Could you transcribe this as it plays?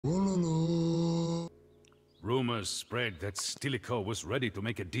Rumors spread that Stilicho was ready to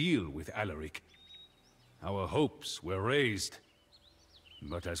make a deal with Alaric. Our hopes were raised.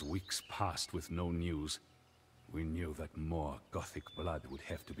 But as weeks passed with no news, we knew that more Gothic blood would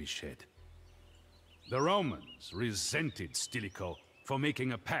have to be shed. The Romans resented Stilicho for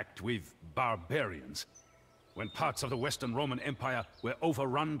making a pact with barbarians. When parts of the Western Roman Empire were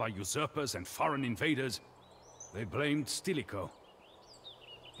overrun by usurpers and foreign invaders, they blamed Stilicho.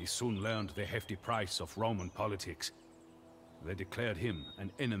 He soon learned the hefty price of Roman politics. They declared him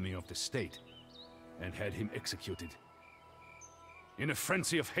an enemy of the state and had him executed. In a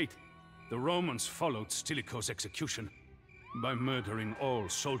frenzy of hate, the Romans followed Stilicho's execution by murdering all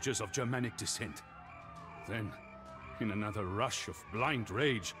soldiers of Germanic descent. Then, in another rush of blind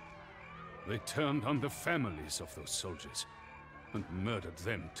rage, they turned on the families of those soldiers and murdered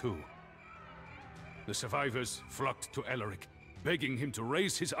them too. The survivors flocked to Alaric, begging him to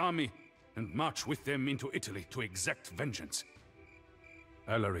raise his army and march with them into Italy to exact vengeance.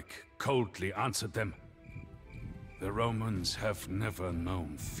 Alaric coldly answered them. The Romans have never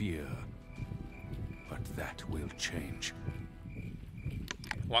known fear, but that will change.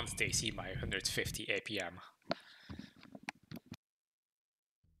 Once they see my 150 APM.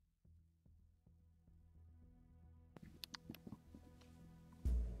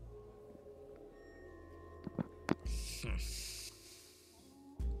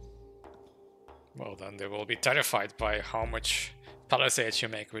 Well, then they will be terrified by how much palisades you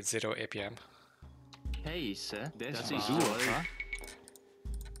make with 0 APM. Hey, sir, das ist super.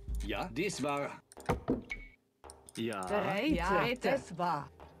 Ja, dies war. Ja. Bereit, das war.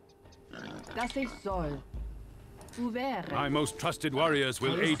 Das ist soll. My most trusted warriors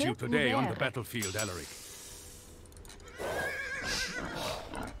will aid you today on the battlefield, Alaric.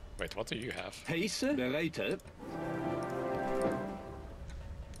 Wait, what do you have? Heiße, bereite.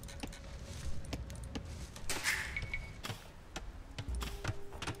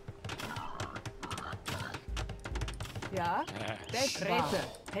 Ja, das war.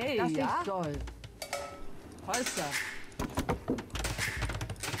 Hey, das ist soll. Holster.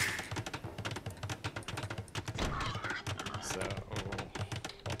 So,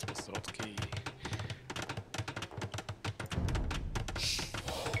 what was the hotkey?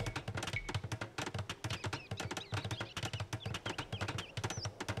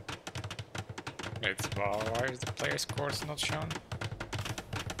 Wait, why is the player scores not shown?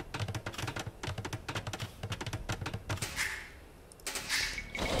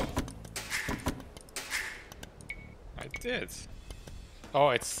 I did. Oh,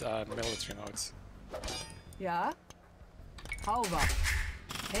 it's military notes. Ja. Hauber.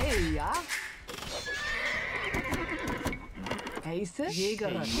 Hey, ja. Heiße.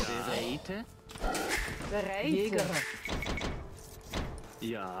 Jägerin. Bereite. Bereit. Jägerin.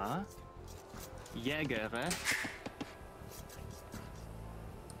 Ja. Jägere.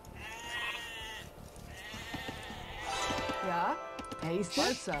 Ja. Heiße.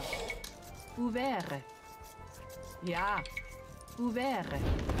 Holzer. Ouvert. Ja. Ouvert.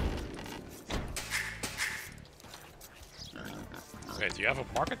 Wait, do you have a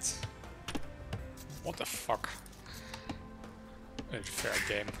market? What the fuck? A fair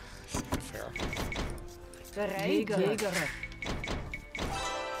game. Fair. Bereit. Jägerin.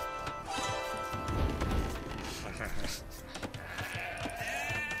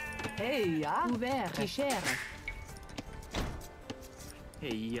 Hey, ja. Ouvert. Fichere.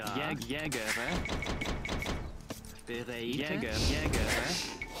 Hey, ja. Jägere. Bereite. Jägere.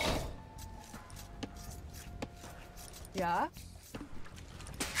 Ja.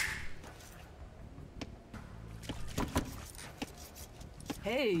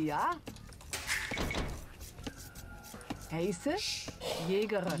 Hey, ja. Heiße.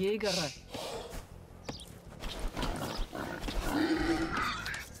 Jägere. Jägere.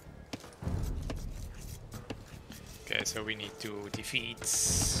 Okay, so we need to defeat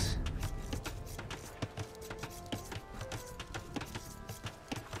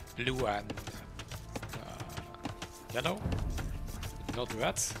blue and yellow, not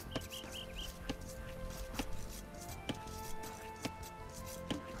red.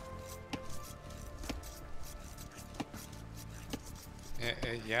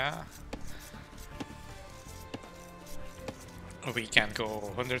 Yeah. We can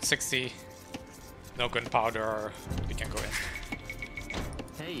go 160. No gunpowder. We can go in.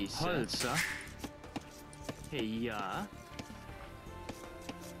 Hey, Holzer. Hey, ja.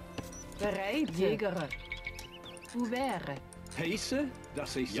 Bereit. Jägerin. Ouvert. Heiße,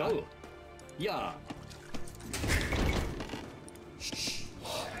 das ich soll. Ja.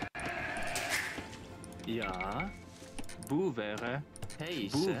 Ja. Bouvere.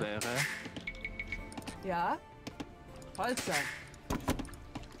 Heise. Buwere. Ja. Holzer.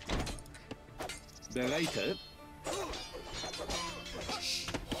 Bereite.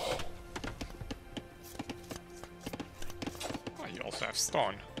 Oh, you also have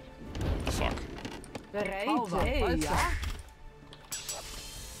stone. Fuck. Bereit. Hey, Holzer. ja.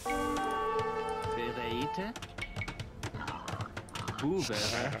 Bereite.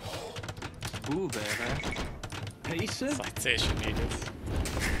 Buwere. Buwere. Heise. Citation needed.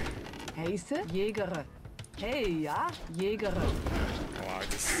 Heise. Jägere. Hey, ja. Jägere. Wow,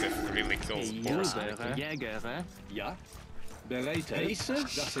 this Civ really kills boars. Buwere. Jägere. Ja. Bereite. Heise,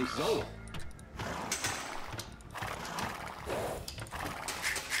 dass ich soll.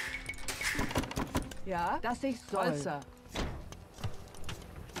 Ja. Dass ich soll. Holzer.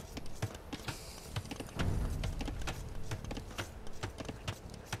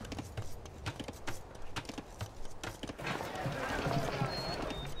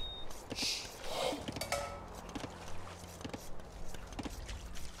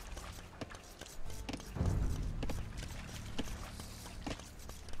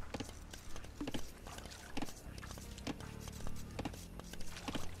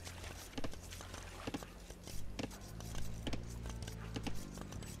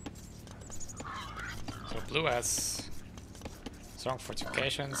 So blue has strong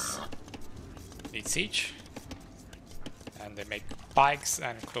fortifications, need siege, and they make pikes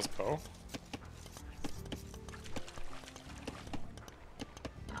and crossbow.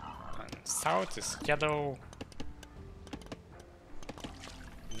 And south is yellow,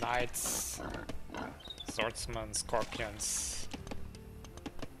 knights, swordsmen, scorpions.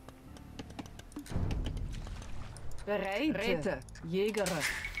 Bereite. Jägere.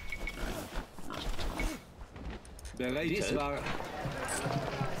 Bereite. Dies war...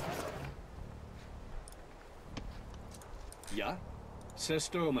 Ja.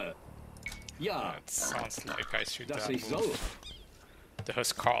 Zerstürme. Ja. It sounds like I should Dass ich move soll. the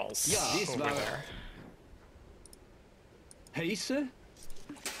Huskarls Ja, dies over war... there. Heise.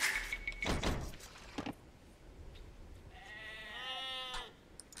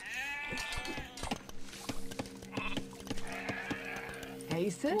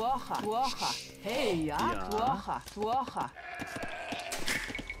 Heise. Tuocha. Tuocha. Hey, ja. Ja. Tuocha. Tuocha.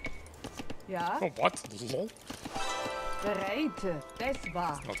 Ja. Oh, what? Lol? Bereite. Das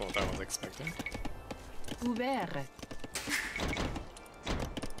war. Not what I was expecting. Ouvert.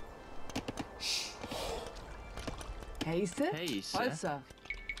 Heise. Heise. Holzer.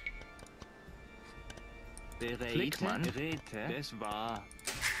 Bereite. Klickmann. Bereite. Das war.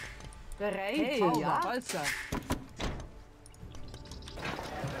 Bereite. Hey, ja. Holzer.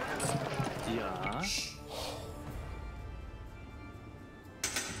 Ja.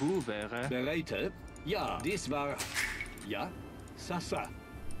 Buwere. Bereite. Ja. Dies war... Ja. Sassa.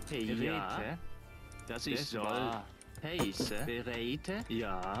 Bereite. Das ist soll. Heise. Bereite.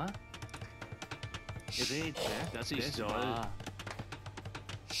 Ja. Bereite. Das ist soll.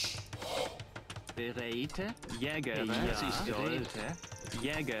 Bereite. Jägere. Das ist soll.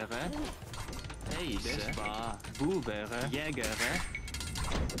 Jägere. Heise. Das war. Buwere. Jägere.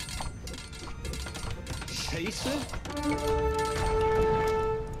 Heise.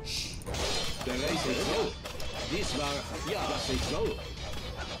 Bereite. So. Dies war... Ja. Dass ich soll.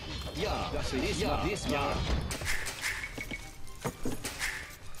 Ja. Dass ich... Ja. Dies war...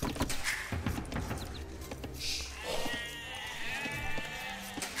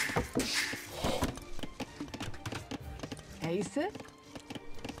 Heise.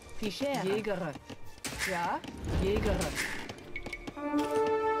 Fischer. Jägere. Ja. Jägere.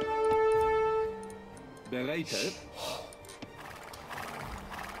 Bereite.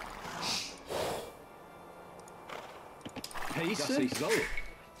 Heise. Dass ich soll.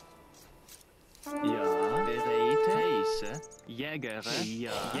 Ja. Bereite. Heise. Jägere.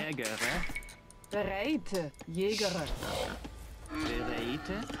 Ja. Jägere. Bereite. Jägere.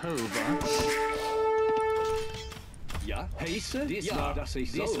 Bereite. Hober. Ja. Heise. Dies Ja. war... Dass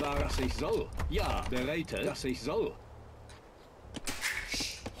ich soll. Dies war... Dass ich soll. Ja. Bereite. Dass ich soll.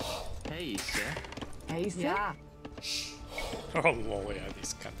 Heise. Heise. Ja. Oh lol, yeah,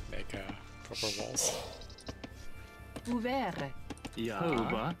 these can't make proper walls. Ouvert. Ja.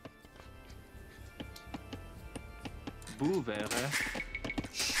 Hober. Buwere.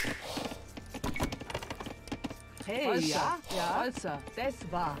 Hey, Holzer. ja. Ja. Holzer. Das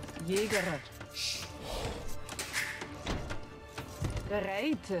war. Jägere.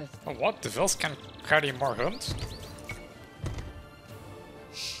 Bereite. Oh, what? The Vils can carry more hunt?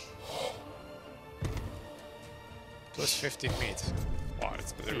 Plus 15 meat. Wow,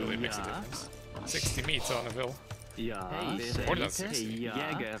 that's really makes a Yeah. difference. 60 meat on a Vil. Ja, Oh, das ist-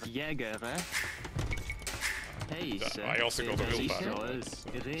 Jäger. Heise. I also got a real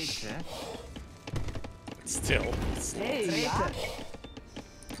bad. Geräte. Still. Hey, ja.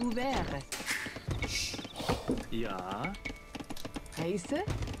 Ouvert. Ja, Heiße?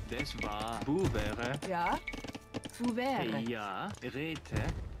 das war Buvere. Ja. Ouvert. Ja, Geräte.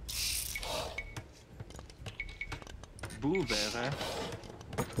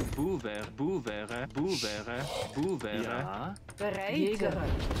 Buvere. Ja, Bereit. Jäger.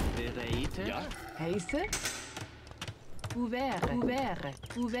 Geräte. Ja. Heiße? Ouvert.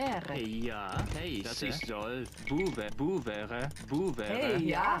 Ja, hey, das ist soll. Buvere. Hey,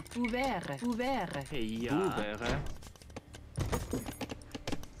 ja. Ouvert. Hey, ja. Buvere.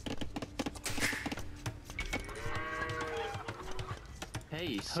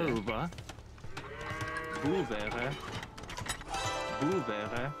 Heise. Hover.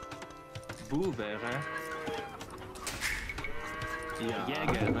 Buvere. Ja.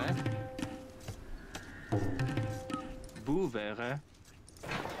 Jägere. Buvere.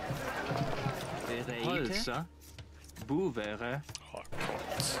 Holzer. Buvere. Oh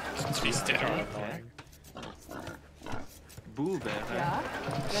Gott. These dead are annoying. Buvere. Ja.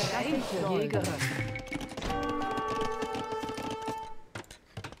 Bereit. Jäger.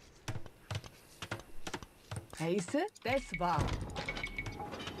 Heiße? Das war.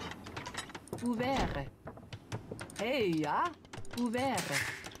 Ouvert. Hey, ja. Ouvert.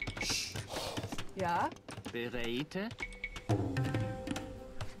 Ja. Bereite.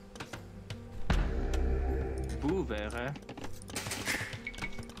 Buvere.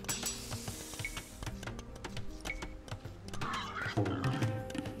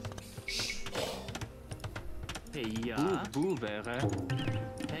 Hey, ja. Buvere.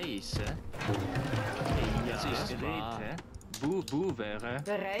 Heise. Hey, ja. Das ist Geräte. Buvere.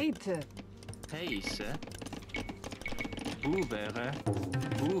 Bereit. Heise. Buvere.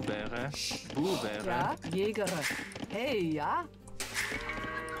 Ja. Jäger. Hey, ja.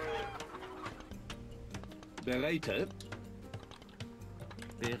 Bereite.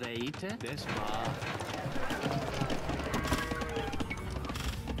 Bereite. Das war.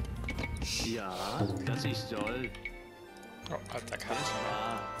 Ja, das ist soll. Oh, Alter, kann Das ich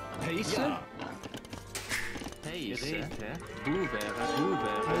war. Heiße. Ja. Heise. Buvere.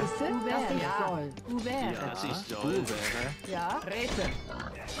 Heiße? Das ist Ja, soll. Ouvert. das ist soll. Buvere. Ja. Rete.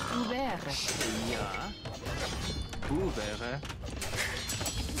 Ouvert. Ja. Buvere.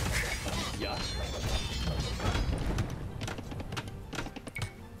 Ja.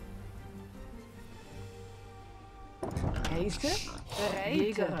 Heiße? Bereit.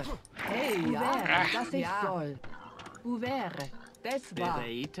 Jäger. Hey, ja. Das ist soll. Ouvert. Das war.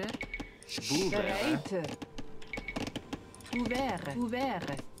 Bereite. Buvere. Bereit.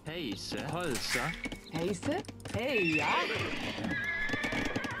 Ouvert. Heise. Holzer. Heiße? Hey, ja.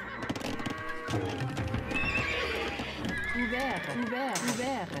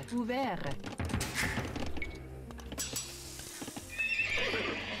 Ouvert.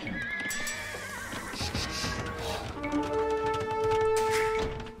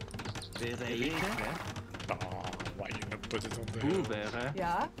 Bereite. Oh, why you not put it on the... Buvere.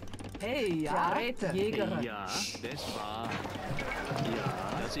 Ja. Hey, ja. Rete. Jäger. Ja, das war.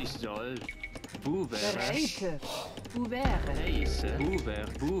 Ja, das ist soll. Buvere. Bereit. Ouvert. Heise.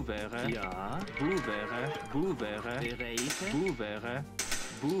 Buvere. Ja. Buvere. Bereite.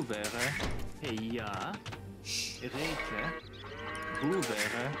 Buvere. Hey, ja. Rete.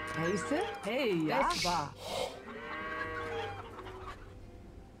 Buvere. Heiße? Hey, ja. Das war.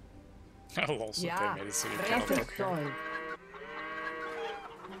 I'll also Ja. pay me so you cannot Rete block her. soll.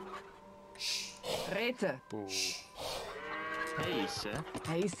 Rete. Boo. Heise.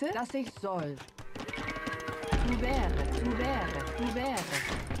 Heiße? Das ich soll. Ouvert.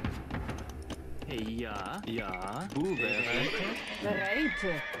 Hey, ja. Ja. Buvere. Bereit.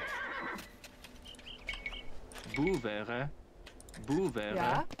 Buvere.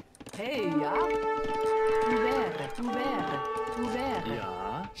 Ja. Hey, ja. Ouvert.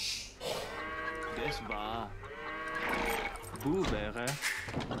 Ja. Das war. Buvere.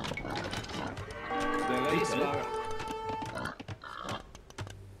 Bereite.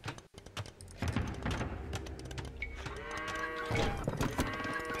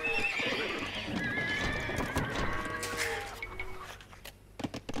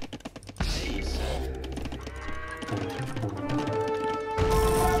 Heise.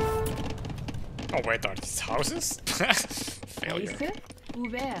 Oh wait, are these houses? Failure. Heiße?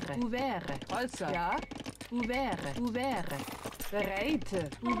 Ouvert. Holzer. Ja. Ouvert. Bereit.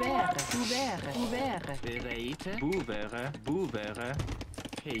 Ouvert. Bereite. Buvere.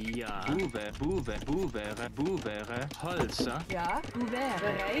 Ja. Buvere. Holzer. Ja.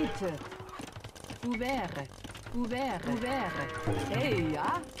 Bereite. Ouvert. Hey,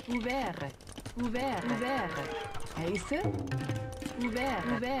 ja. Ouvert. Heiße.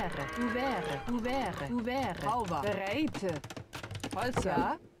 Ouvert. Hauber. Bereite.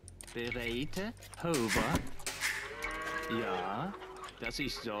 Holzer. Bereite. Hover. Ja, das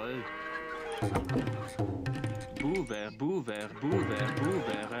ist soll. Buvere.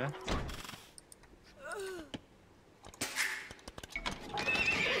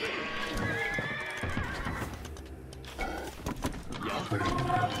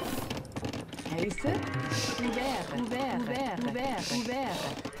 Heiße.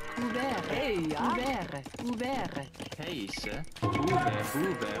 Ouvert. Hey, ja. Ouvert. Heise.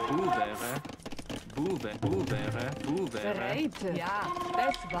 Buvere. Bereite. Ja,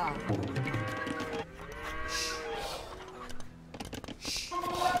 das war.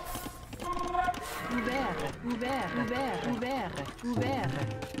 Ouvert.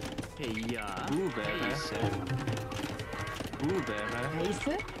 Ja. Buvere.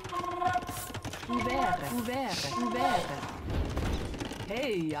 Heiße. Ouvert.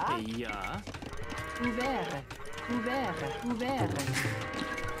 Hey, ja. Ja. Ouvert.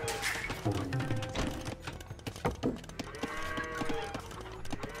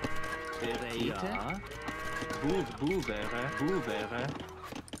 Bereite. Buvere.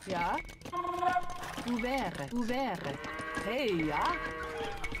 Ja. Ouvert. Hey, ja.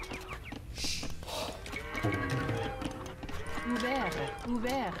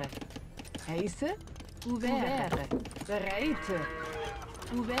 Ouvert. Heiße. Ouvert. Bereite.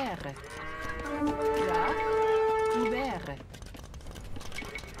 Ouvert. Ja.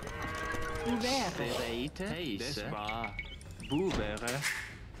 Ouvert. Bereite. Heise. Das war. Buvere.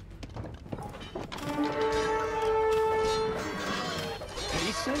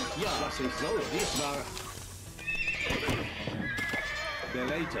 Heiße? Ja, das ist so. Dies war...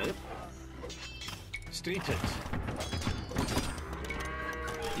 Bereite. Streetet.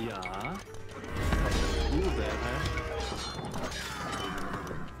 Ja. Buvere.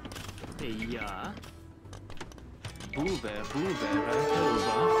 Ja. Buvere.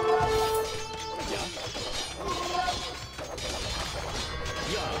 Hover. Ja.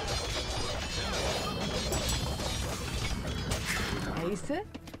 Ja. Heiße.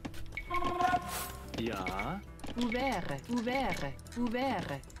 Ja.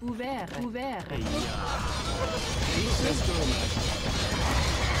 Ouvert. Ja. Heiße Stürme.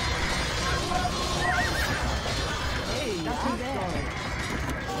 Hey, das ist Ouvert.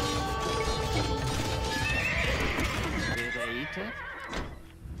 Bereite.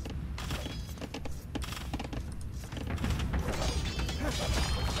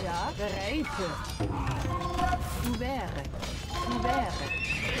 Ja, bereite. Ouvert.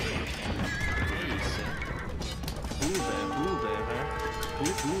 Heise.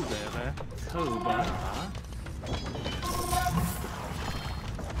 Buvere. Hover.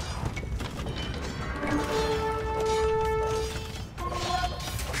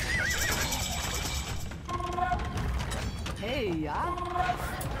 Hey, ja.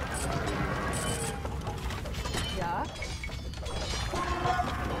 Ja.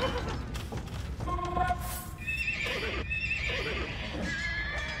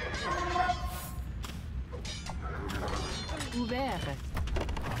 Ouvert.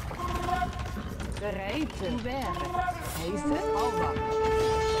 Bereite. Ouvert. Heiße. Hauber.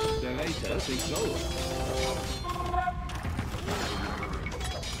 Bereite. Das ist so.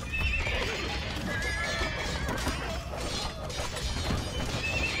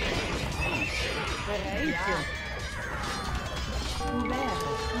 Bereite. Ja.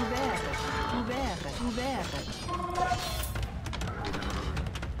 Ouvert.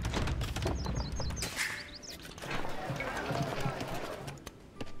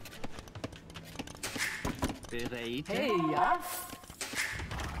 Bereite. Hey, ja.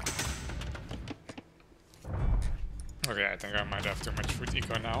 Okay, I think I might have too much food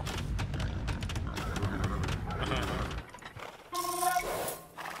eco now.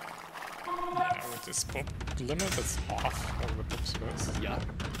 Yeah, with this pop limit, it's half all the pop space. Ja.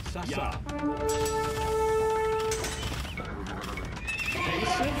 Ja.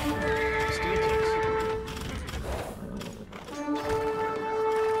 Heiße. Streetet.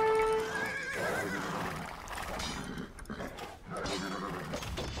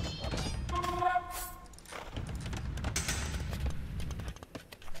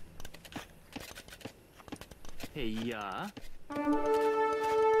 Hey, ja. Ja.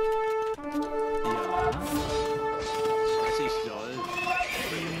 Was ich soll.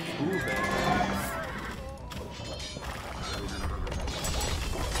 Buvere.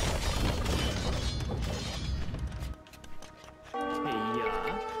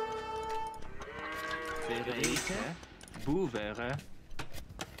 Bereite, Buvere,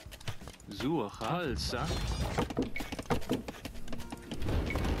 Suche, Holzer,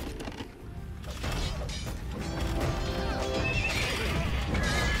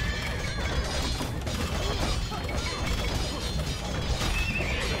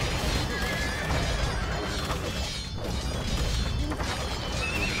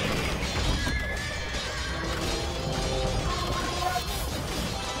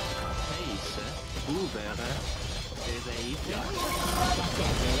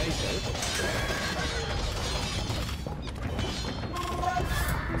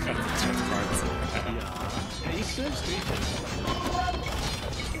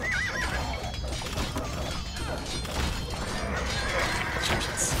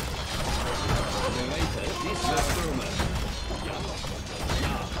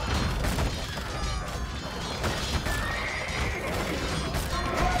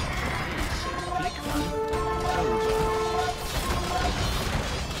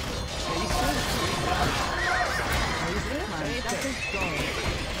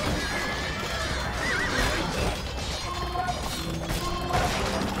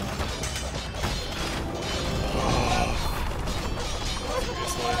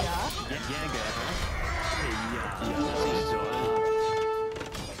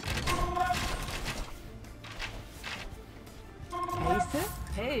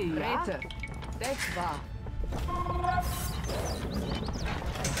 Das war.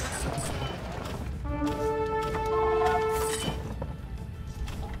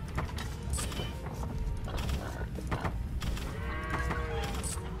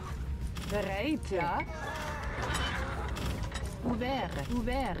 Bereit, ja?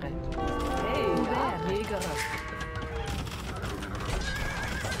 Uvere. Hey, uvere. Jäger.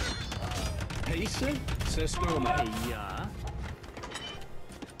 Pace, Sestoma. Ja.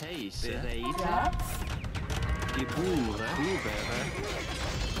 Pace, bereit. Ja? Gebure, Buvere.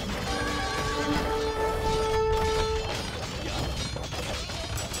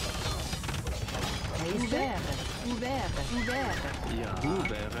 Uvere. Ja.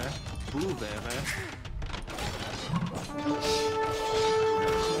 Buvere.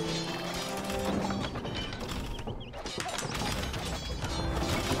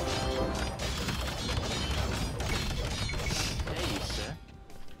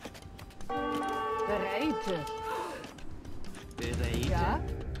 Bereit. Ja.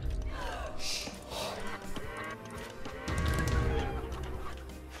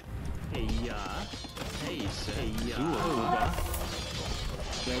 Ja. Pace. Ja. Suche.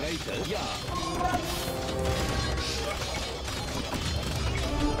 Bereit. Ja.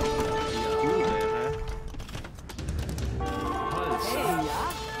 Buvere. Holzer. Ja?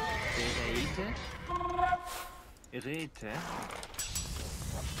 Rete.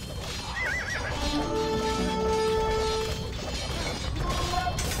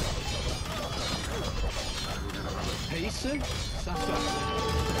 Pace, Sasa.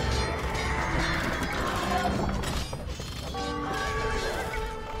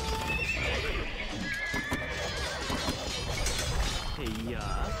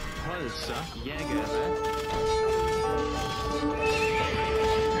 Ja. Holzer. Jägere.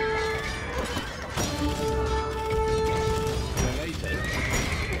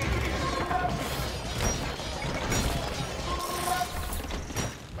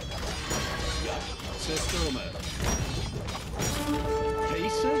 Stürme.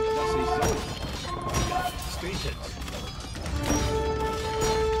 Pace, das ist so. Ja, skated.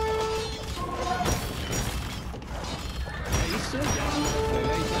 Pace, ja.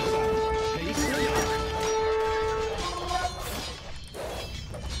 Bereit, Pace, ja.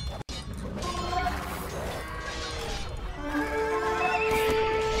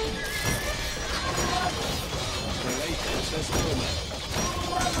 Bereit, Stürme.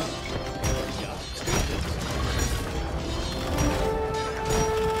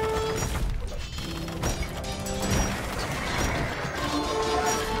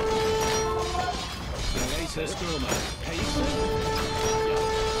 Stürme. Pace. Ja.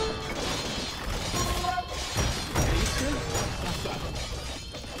 Pace. Sasa.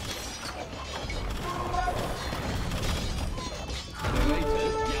 Bereit.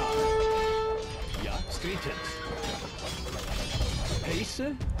 Ja. Ja, skated. Pace.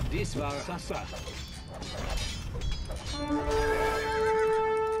 Dies war Sasa.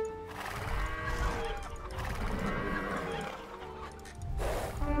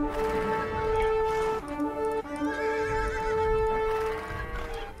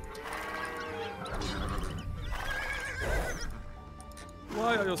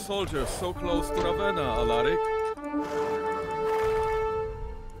 Why are your soldiers so close to Ravenna, Alaric?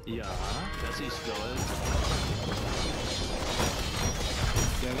 Ja, das ist toll.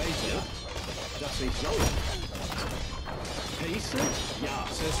 Bereit? Das ist so. Pace? Ja,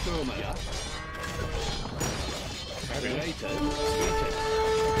 System. Ja. Bereit?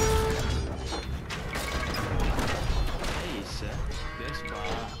 Pace, das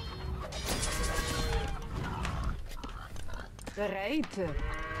war. Bereite.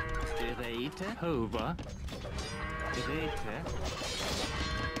 Geräte, Hover. Geräte.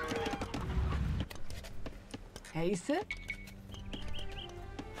 Heiße.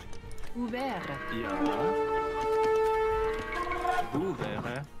 Ouvert. Ja.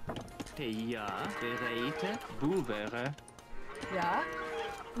 Bouvere. Ja, Geräte, Bouvere. Ja.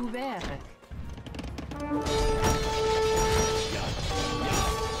 Ouvert.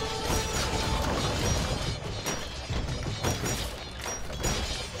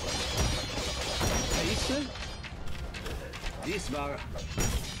 Pace? Dies war...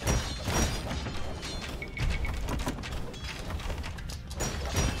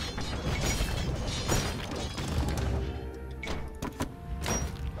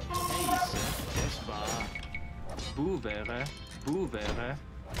 Bouvere, Bouvere.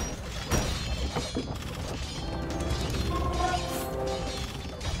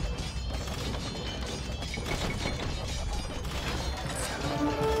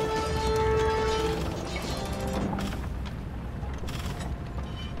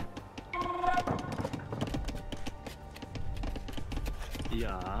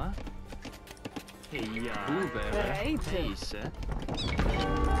 Ja. Ja. Bouvere. Bereite. Pace.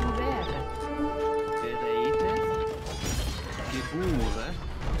 Ouvert. Geräte. Geboren.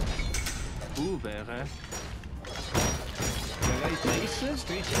 Bouvere. Bereit? Pace?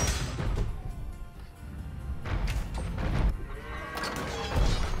 Street.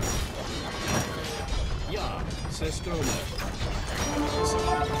 Ja, System.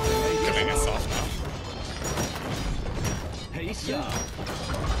 Getting us off now. Pace? Ja.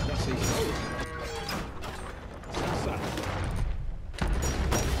 Das ist so.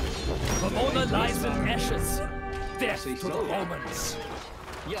 Pomona lies in ashes. Death Sich to the so. Romans.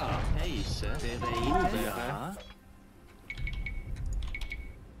 Ja, Pace. Geräte.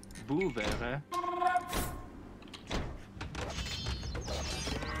 Bouvere.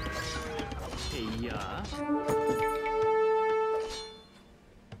 Ja.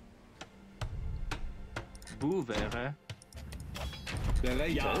 Bouvere.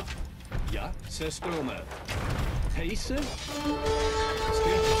 bereit? Ja. Ja, System. Pace?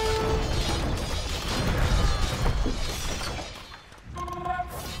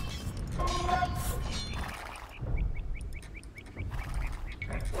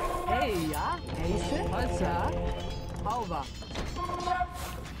 Hey, ja, Heiße, Holzer, Hauber.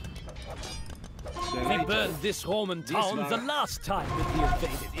 We burned this Roman town the last time that we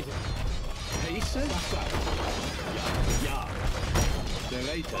invaded Italy. Pace? Ja.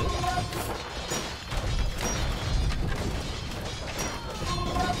 Bereit?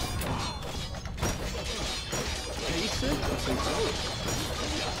 Pace? Das ist so.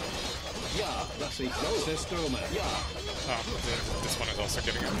 Ja, das ist so. System. Ja. This one is also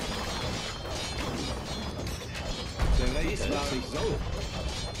getting up. Bereit? Das ist so.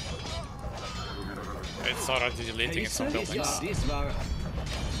 It's already deleting its own buildings. Ja, dies war...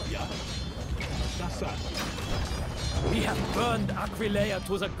 Ja. Das war... We have burned Aquileia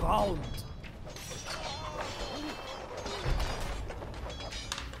to the ground.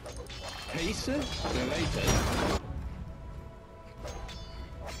 Pace? Bereit?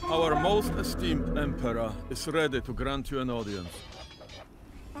 Our most esteemed Emperor is ready to grant you an audience.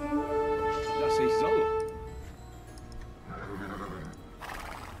 Das ist so.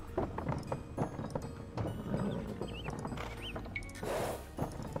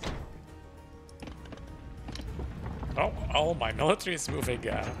 Oh, all my military is moving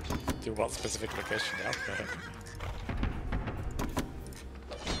to one specific location now.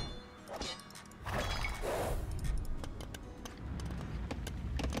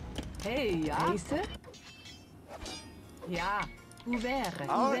 Hey, ja, Heiße. Ja, Ouvert, Our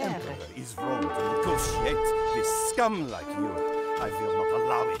Ouvert. emperor is wrong to negotiate with scum like you. I will not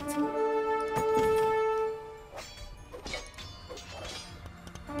allow it.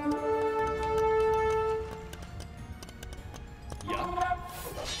 Ja.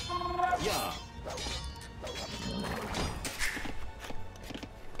 Ja.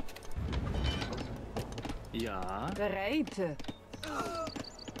 Ja. Bereite.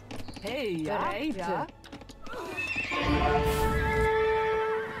 Hey, ja, Bereite. Ja.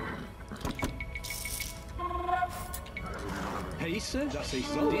 Pace? Das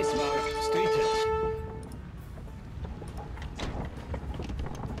ist so. Dies war Streeted.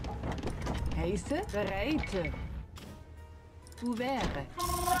 Heise, bereite. Ouvert.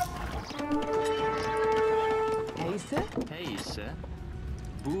 Heise. Heise.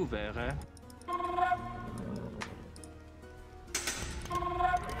 Bouvere.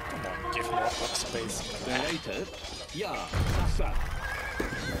 Give more space. Bereite. Ja, Sasa.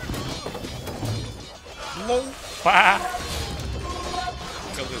 LOL. Ah.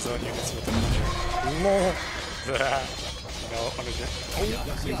 Kill his own units with the manager. LOL. No, manager. Oh,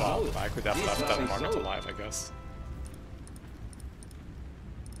 well, I could have left that market alive, I guess.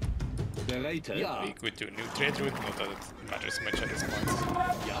 Bereite. Ja. We could do a new trade route, not that it matters much at this point.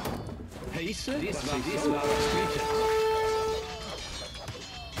 Ja. Heise. This war Street.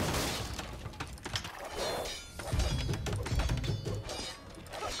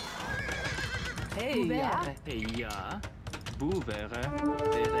 Hey, ja. Ja. Bouvere.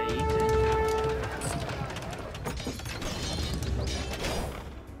 Bereite.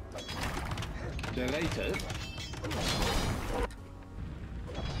 Bereite.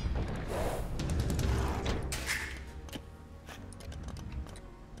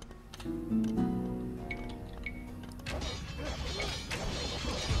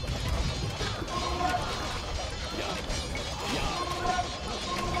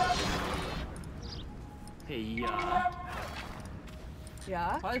 Ja.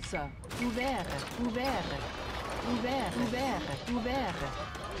 Ja. Holzer. Ouvert. Ouvert. Ouvert. Ouvert. Ouvert.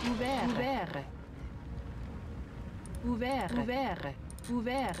 Ouvert. Ouvert. Ouvert. Ouvert.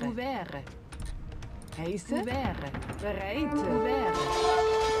 Ouvert. Ouvert. Heise. Ouvert. Bereid. Ouvert.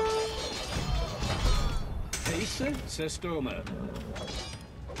 Heise. Zerstörme.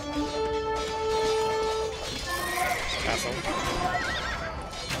 Castle.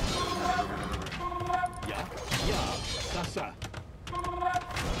 Ja. Ja. Sasa.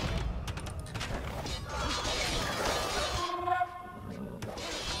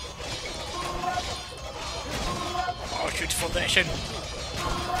 Oh, shoot foundation.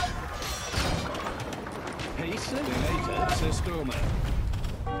 Heise. Bereite. Zerstörme.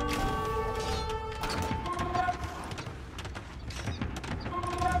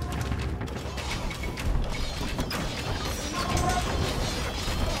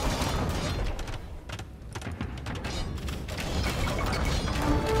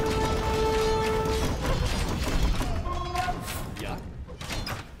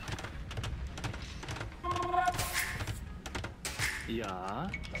 Ja.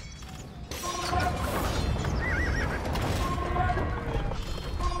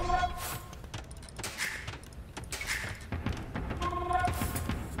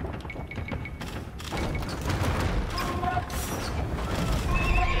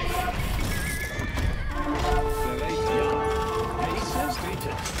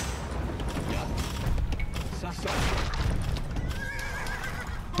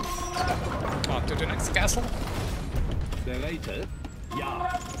 On to the next castle. Bereite. Ja.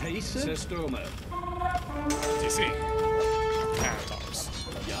 Heise. Zerstörme. DC. Countertowers.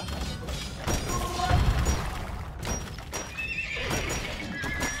 Ja.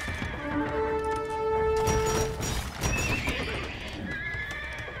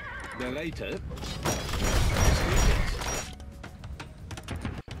 Bereite.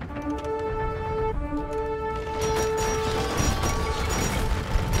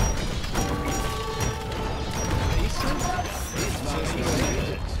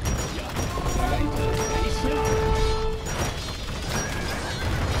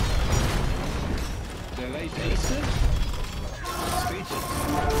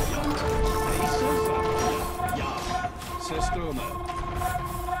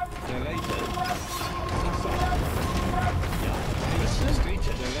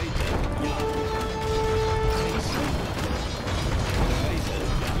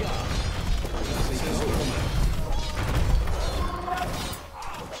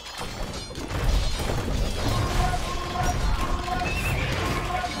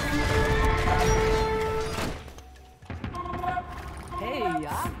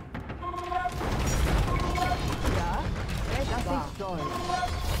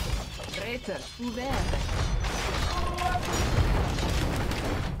 Ouvert.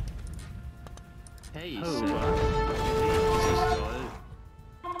 Heise.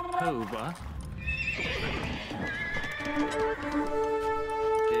 Hoba.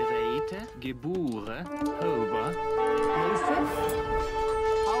 Bereite. Gebure. Hoba. Heise.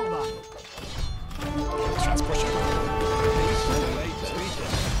 Hauber. Transport ship.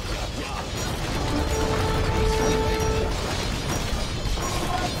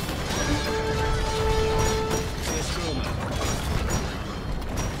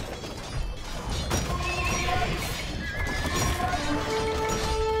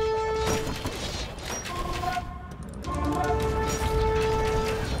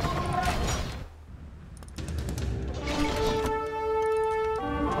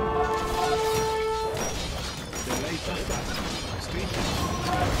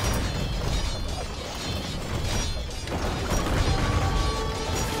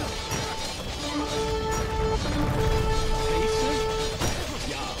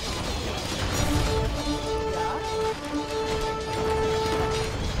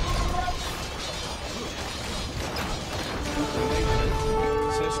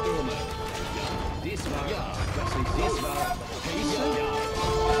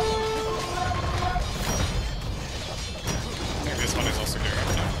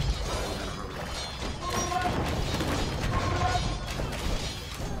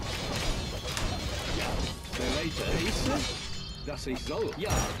 ich soll. Ja.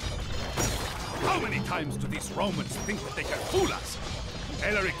 How many times do these Romans think that they can fool us?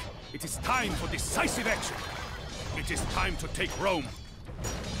 Alaric, it is time for decisive action. It is time to take Rome.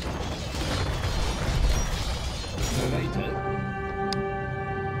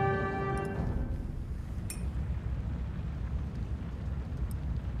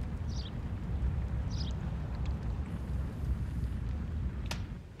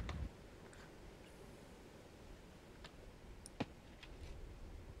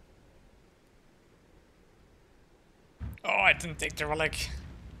 Oh, I didn't take the relic.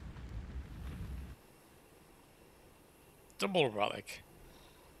 Double relic.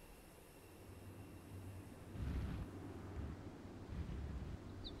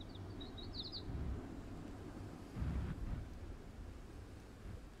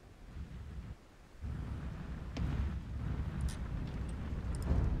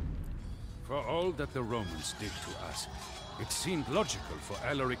 For all that the Romans did to us, it seemed logical for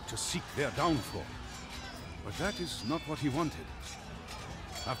Alaric to seek their downfall. But that is not what he wanted.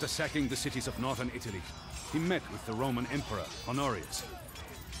 After sacking the cities of northern Italy, he met with the Roman Emperor, Honorius.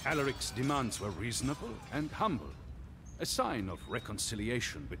 Alaric's demands were reasonable and humble, a sign of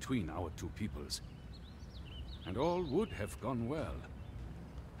reconciliation between our two peoples. And all would have gone well,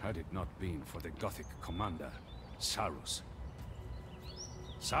 had it not been for the Gothic commander, Sarus.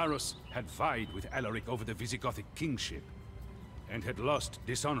 Sarus had vied with Alaric over the Visigothic kingship, and had lost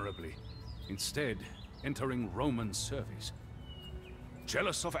dishonorably, instead entering Roman service.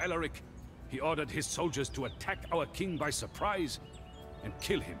 Jealous of Alaric, he ordered his soldiers to attack our king by surprise and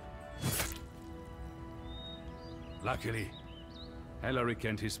kill him. Luckily, Alaric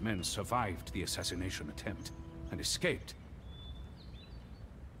and his men survived the assassination attempt and escaped.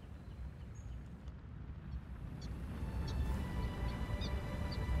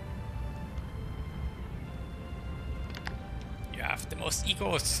 You have the most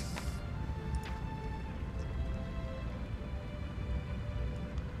egos.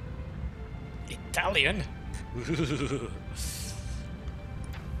 Italian?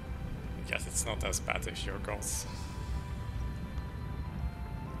 Guess it's not as bad as your goals.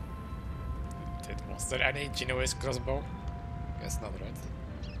 Was there any Genoese crossbow? Guess not, right?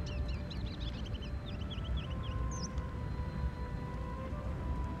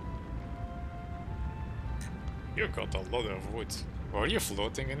 You got a lot of wood. Were you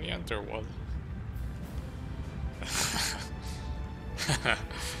floating in the end or what?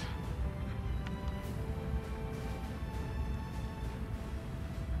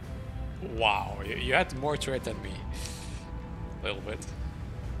 Wow, you had more trade than me. A little bit.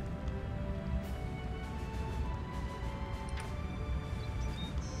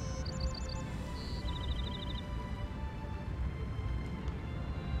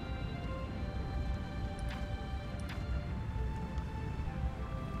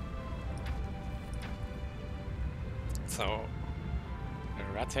 So,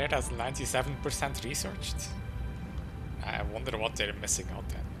 Red Hair has 97% researched. I wonder what they're missing out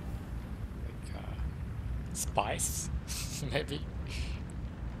then. Like, spice? Maybe?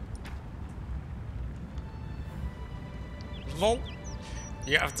 LOL!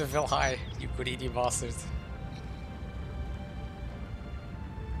 You have to feel high, you greedy bastard.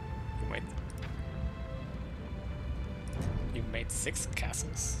 You made 6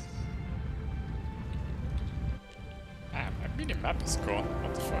 castles? Ah, my mini map is gone.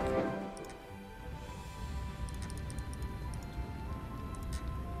 What the fuck?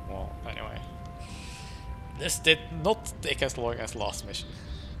 Well, anyway. This did not take as long as last mission.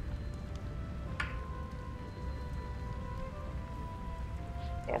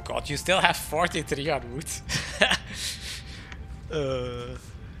 Oh god, you still have 43 on wood.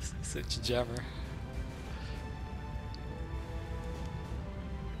 Such a jammer.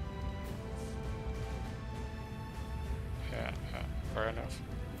 Fair enough.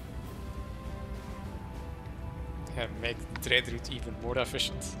 Yeah, make the trade route even more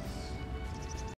efficient.